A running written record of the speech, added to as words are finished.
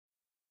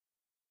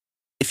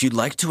If you'd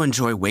like to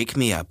enjoy Wake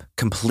Me Up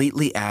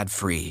completely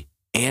ad-free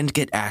and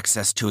get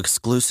access to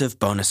exclusive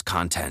bonus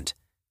content,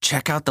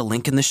 check out the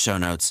link in the show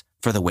notes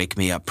for the Wake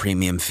Me Up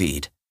premium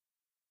feed.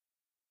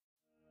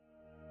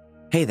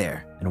 Hey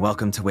there, and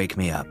welcome to Wake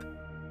Me Up.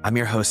 I'm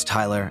your host,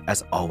 Tyler,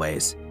 as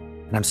always,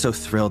 and I'm so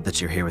thrilled that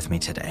you're here with me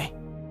today.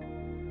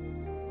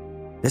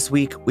 This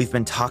week, we've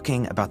been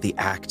talking about the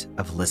act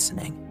of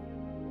listening.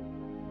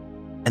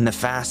 In the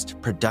fast,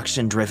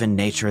 production-driven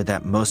nature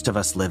that most of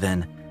us live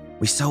in,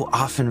 we so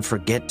often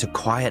forget to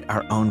quiet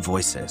our own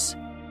voices.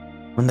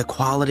 When the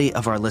quality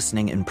of our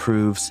listening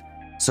improves,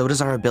 so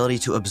does our ability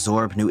to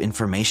absorb new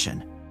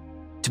information,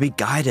 to be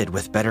guided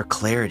with better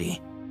clarity,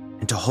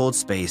 and to hold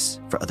space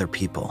for other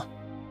people.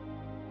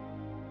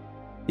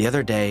 The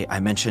other day, I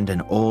mentioned an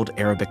old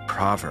Arabic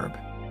proverb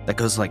that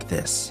goes like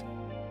this: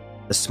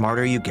 the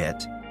smarter you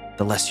get,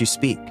 the less you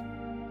speak.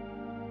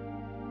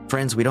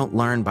 Friends, we don't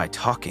learn by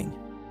talking.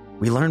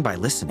 We learn by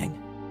listening.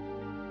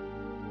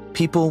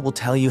 People will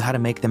tell you how to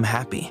make them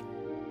happy,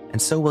 and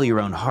so will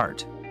your own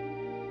heart.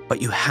 But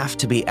you have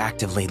to be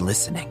actively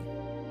listening.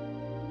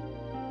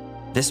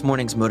 This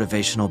morning's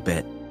motivational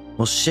bit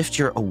will shift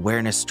your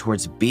awareness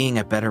towards being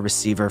a better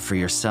receiver for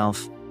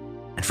yourself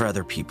and for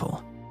other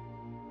people.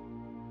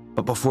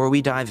 But before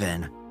we dive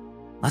in,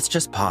 let's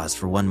just pause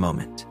for one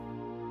moment.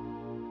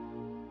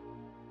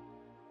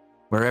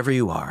 Wherever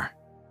you are,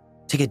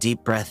 take a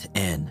deep breath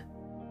in.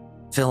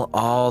 Fill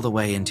all the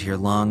way into your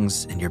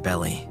lungs and your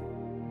belly.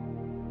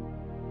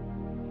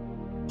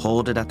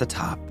 Hold it at the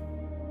top,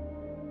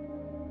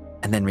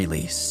 and then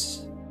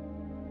release.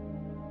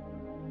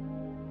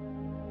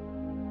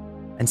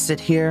 And sit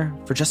here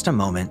for just a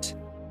moment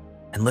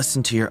and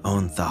listen to your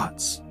own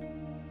thoughts.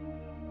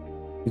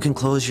 You can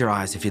close your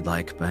eyes if you'd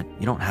like, but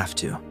you don't have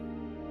to.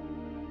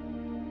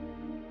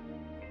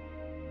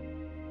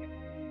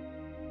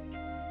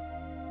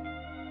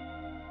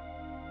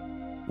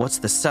 What's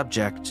the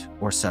subject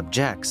or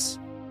subjects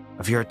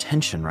of your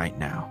attention right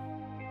now?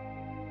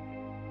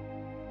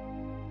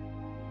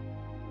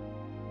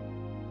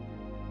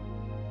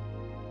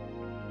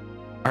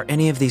 Are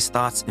any of these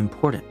thoughts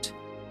important,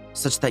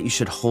 such that you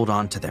should hold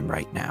on to them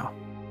right now?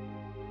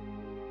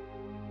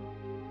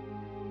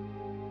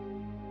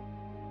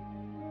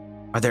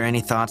 Are there any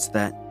thoughts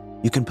that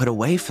you can put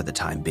away for the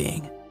time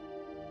being?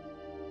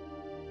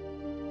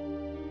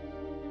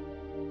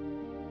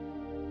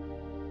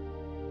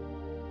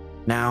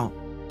 Now,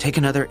 take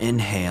another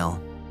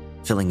inhale,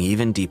 filling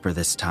even deeper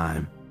this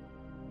time.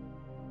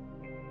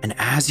 And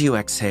as you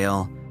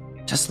exhale,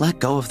 just let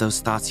go of those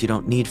thoughts you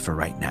don't need for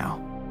right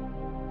now.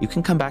 You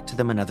can come back to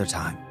them another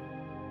time.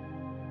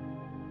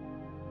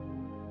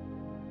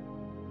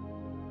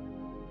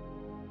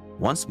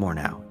 Once more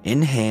now,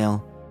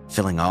 inhale,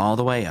 filling all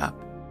the way up.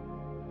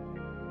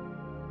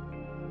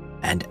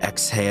 And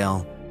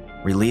exhale,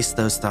 release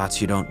those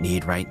thoughts you don't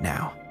need right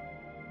now.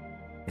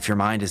 If your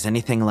mind is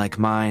anything like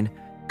mine,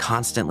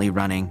 constantly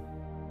running,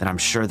 then I'm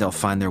sure they'll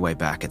find their way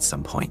back at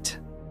some point.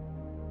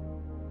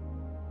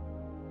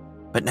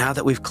 But now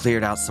that we've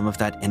cleared out some of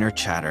that inner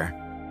chatter,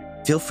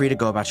 feel free to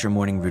go about your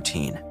morning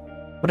routine,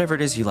 whatever it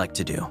is you like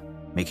to do,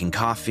 making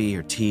coffee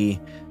or tea,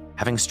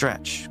 having a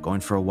stretch, going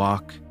for a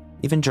walk,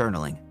 even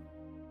journaling,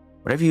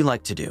 whatever you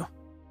like to do.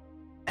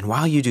 And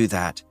while you do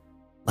that,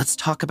 let's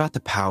talk about the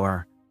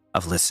power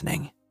of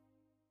listening.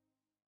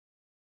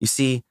 You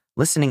see,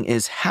 listening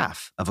is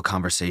half of a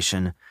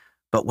conversation,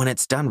 but when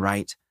it's done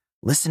right,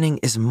 listening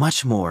is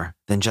much more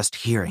than just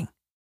hearing.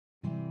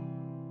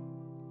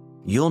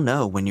 You'll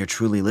know when you're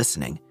truly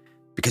listening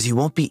because you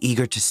won't be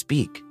eager to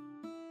speak.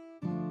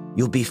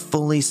 You'll be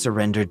fully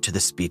surrendered to the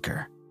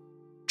speaker,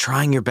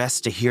 trying your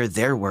best to hear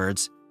their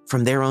words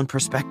from their own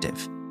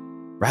perspective,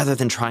 rather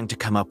than trying to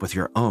come up with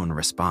your own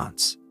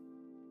response.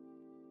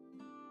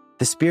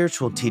 The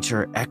spiritual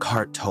teacher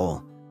Eckhart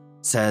Tolle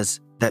says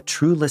that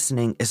true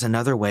listening is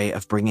another way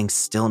of bringing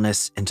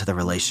stillness into the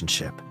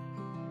relationship.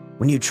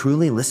 When you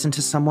truly listen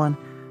to someone,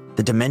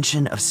 the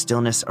dimension of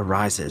stillness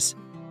arises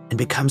and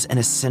becomes an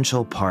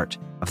essential part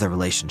of the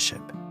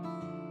relationship.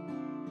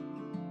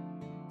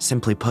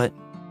 Simply put,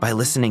 by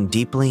listening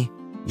deeply,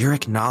 you're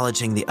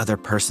acknowledging the other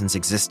person's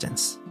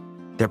existence,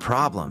 their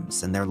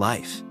problems, and their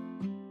life.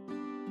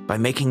 By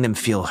making them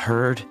feel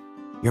heard,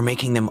 you're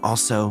making them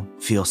also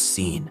feel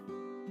seen,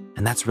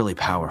 and that's really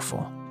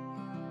powerful.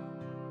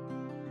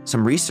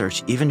 Some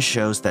research even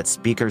shows that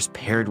speakers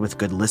paired with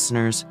good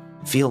listeners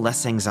feel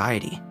less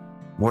anxiety,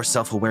 more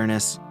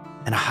self-awareness,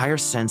 and a higher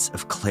sense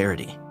of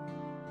clarity.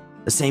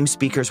 The same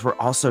speakers were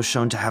also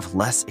shown to have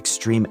less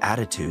extreme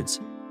attitudes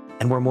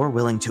and were more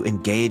willing to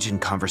engage in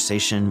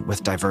conversation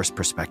with diverse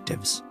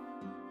perspectives.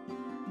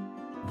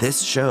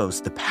 This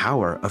shows the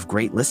power of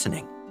great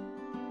listening.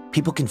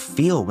 People can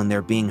feel when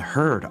they're being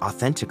heard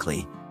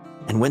authentically,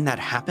 and when that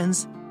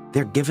happens,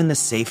 they're given the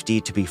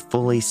safety to be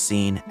fully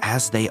seen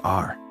as they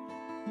are,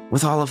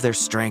 with all of their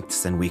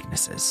strengths and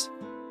weaknesses.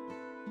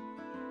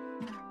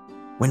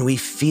 When we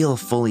feel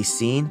fully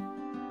seen,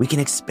 we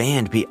can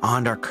expand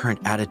beyond our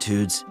current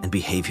attitudes and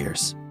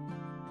behaviors.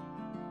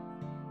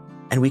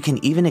 And we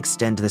can even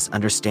extend this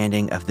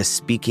understanding of the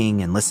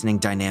speaking and listening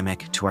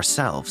dynamic to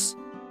ourselves.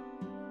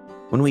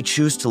 When we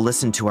choose to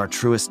listen to our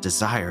truest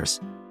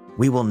desires,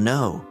 we will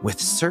know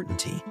with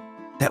certainty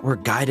that we're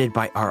guided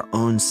by our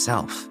own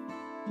self,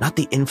 not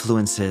the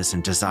influences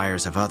and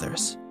desires of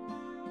others.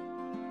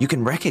 You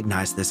can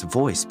recognize this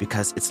voice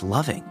because it's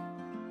loving.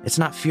 It's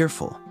not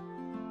fearful.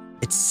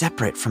 It's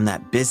separate from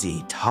that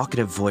busy,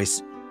 talkative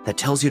voice that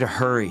tells you to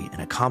hurry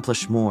and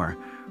accomplish more,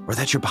 or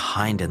that you're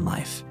behind in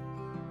life.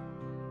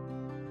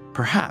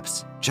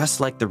 Perhaps,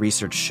 just like the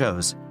research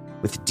shows,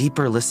 with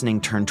deeper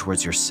listening turned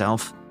towards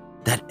yourself,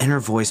 that inner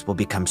voice will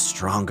become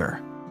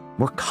stronger,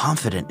 more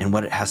confident in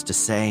what it has to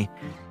say,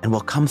 and will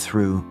come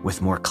through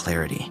with more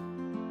clarity.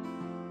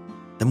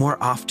 The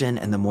more often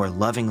and the more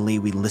lovingly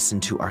we listen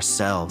to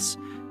ourselves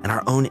and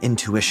our own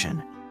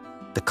intuition,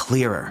 the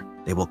clearer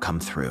they will come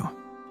through.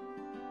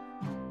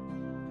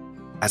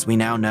 As we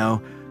now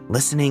know,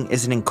 listening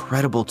is an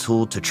incredible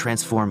tool to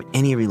transform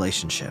any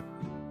relationship.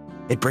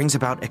 It brings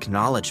about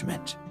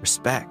acknowledgement,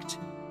 respect,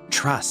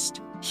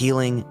 trust,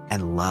 healing,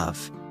 and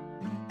love.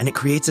 And it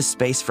creates a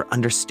space for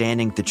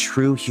understanding the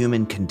true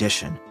human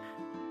condition,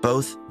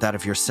 both that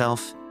of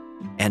yourself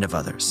and of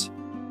others.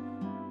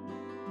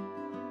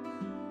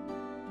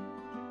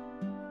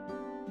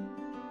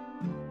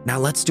 Now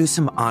let's do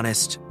some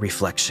honest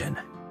reflection.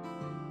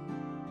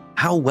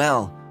 How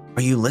well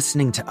are you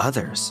listening to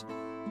others?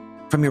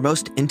 From your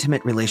most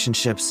intimate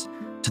relationships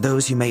to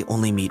those you may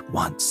only meet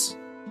once.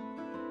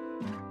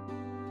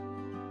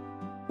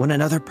 When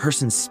another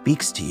person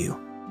speaks to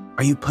you,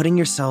 are you putting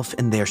yourself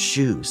in their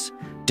shoes,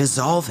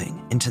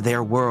 dissolving into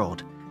their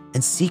world,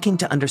 and seeking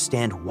to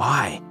understand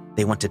why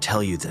they want to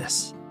tell you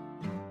this?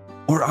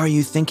 Or are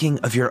you thinking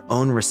of your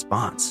own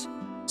response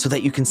so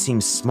that you can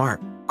seem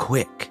smart,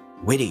 quick,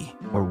 witty,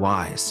 or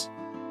wise?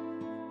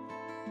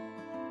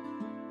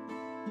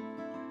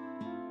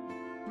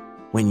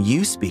 When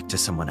you speak to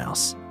someone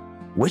else,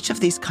 which of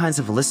these kinds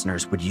of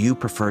listeners would you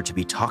prefer to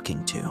be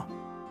talking to?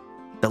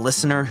 The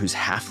listener who's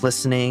half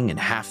listening and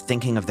half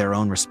thinking of their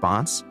own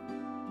response?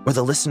 Or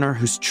the listener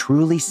who's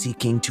truly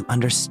seeking to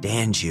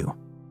understand you?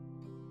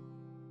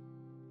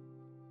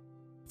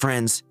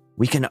 Friends,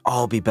 we can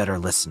all be better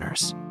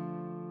listeners.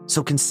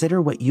 So consider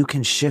what you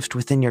can shift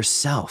within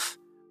yourself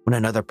when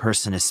another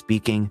person is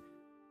speaking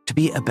to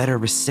be a better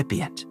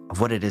recipient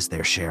of what it is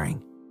they're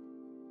sharing.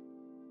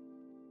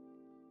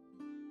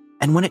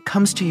 And when it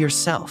comes to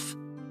yourself,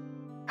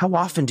 how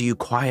often do you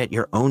quiet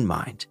your own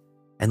mind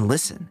and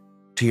listen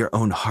to your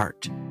own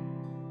heart?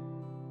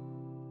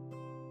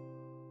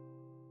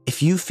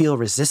 If you feel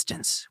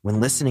resistance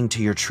when listening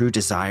to your true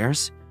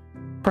desires,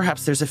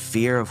 perhaps there's a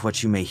fear of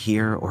what you may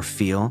hear or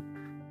feel,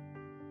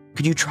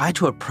 could you try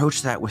to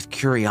approach that with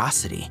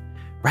curiosity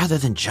rather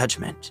than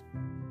judgment,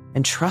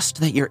 and trust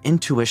that your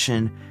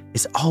intuition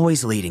is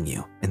always leading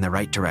you in the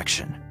right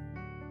direction?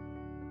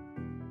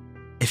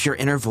 If your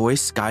inner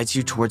voice guides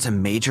you towards a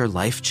major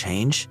life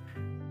change,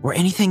 or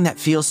anything that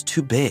feels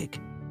too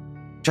big,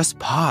 just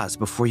pause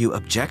before you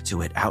object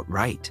to it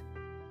outright.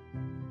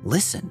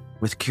 Listen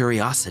with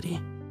curiosity.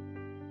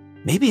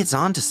 Maybe it's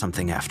on to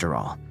something after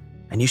all,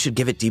 and you should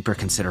give it deeper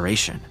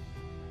consideration.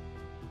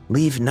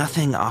 Leave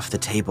nothing off the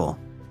table,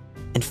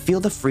 and feel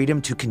the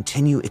freedom to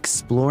continue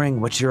exploring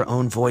what your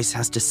own voice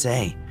has to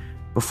say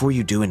before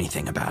you do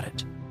anything about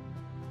it.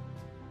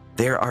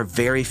 There are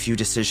very few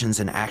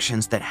decisions and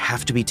actions that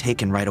have to be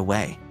taken right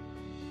away.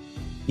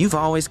 You've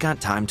always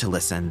got time to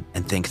listen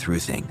and think through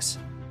things.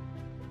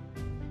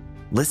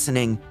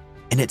 Listening,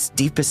 in its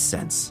deepest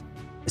sense,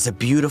 is a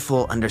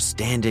beautiful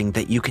understanding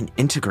that you can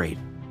integrate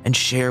and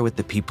share with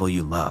the people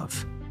you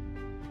love.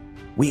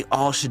 We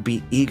all should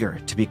be eager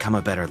to become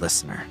a better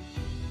listener,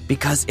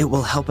 because it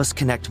will help us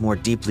connect more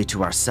deeply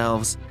to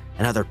ourselves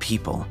and other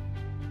people,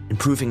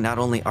 improving not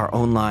only our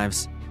own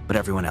lives, but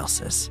everyone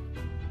else's.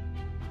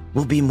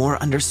 We'll be more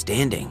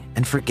understanding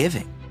and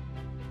forgiving.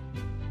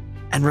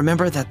 And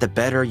remember that the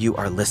better you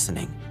are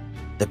listening,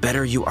 the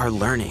better you are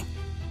learning,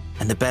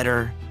 and the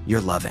better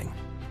you're loving.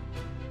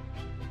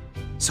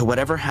 So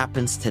whatever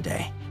happens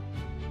today,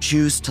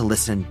 choose to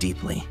listen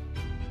deeply.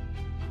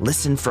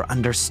 Listen for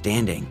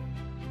understanding,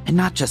 and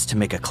not just to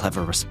make a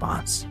clever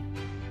response.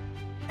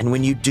 And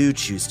when you do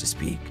choose to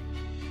speak,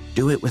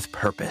 do it with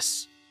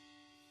purpose.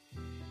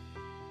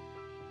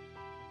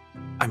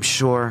 I'm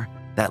sure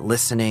that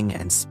listening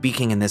and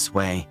speaking in this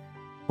way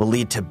will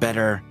lead to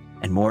better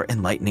and more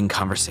enlightening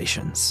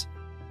conversations.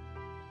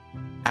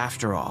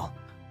 After all,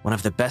 one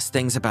of the best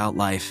things about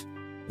life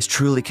is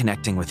truly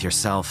connecting with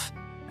yourself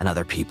and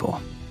other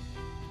people.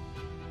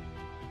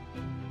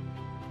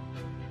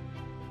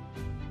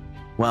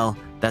 Well,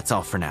 that's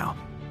all for now.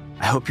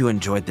 I hope you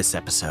enjoyed this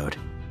episode.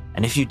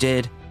 And if you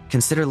did,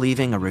 consider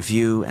leaving a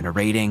review and a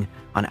rating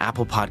on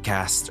Apple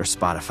Podcasts or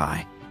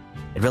Spotify.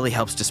 It really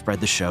helps to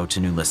spread the show to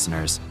new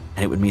listeners,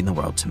 and it would mean the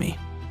world to me.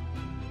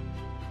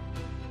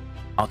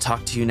 I'll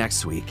talk to you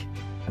next week,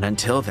 and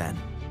until then,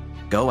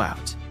 go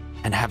out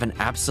and have an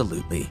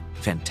absolutely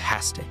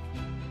fantastic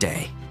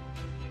day.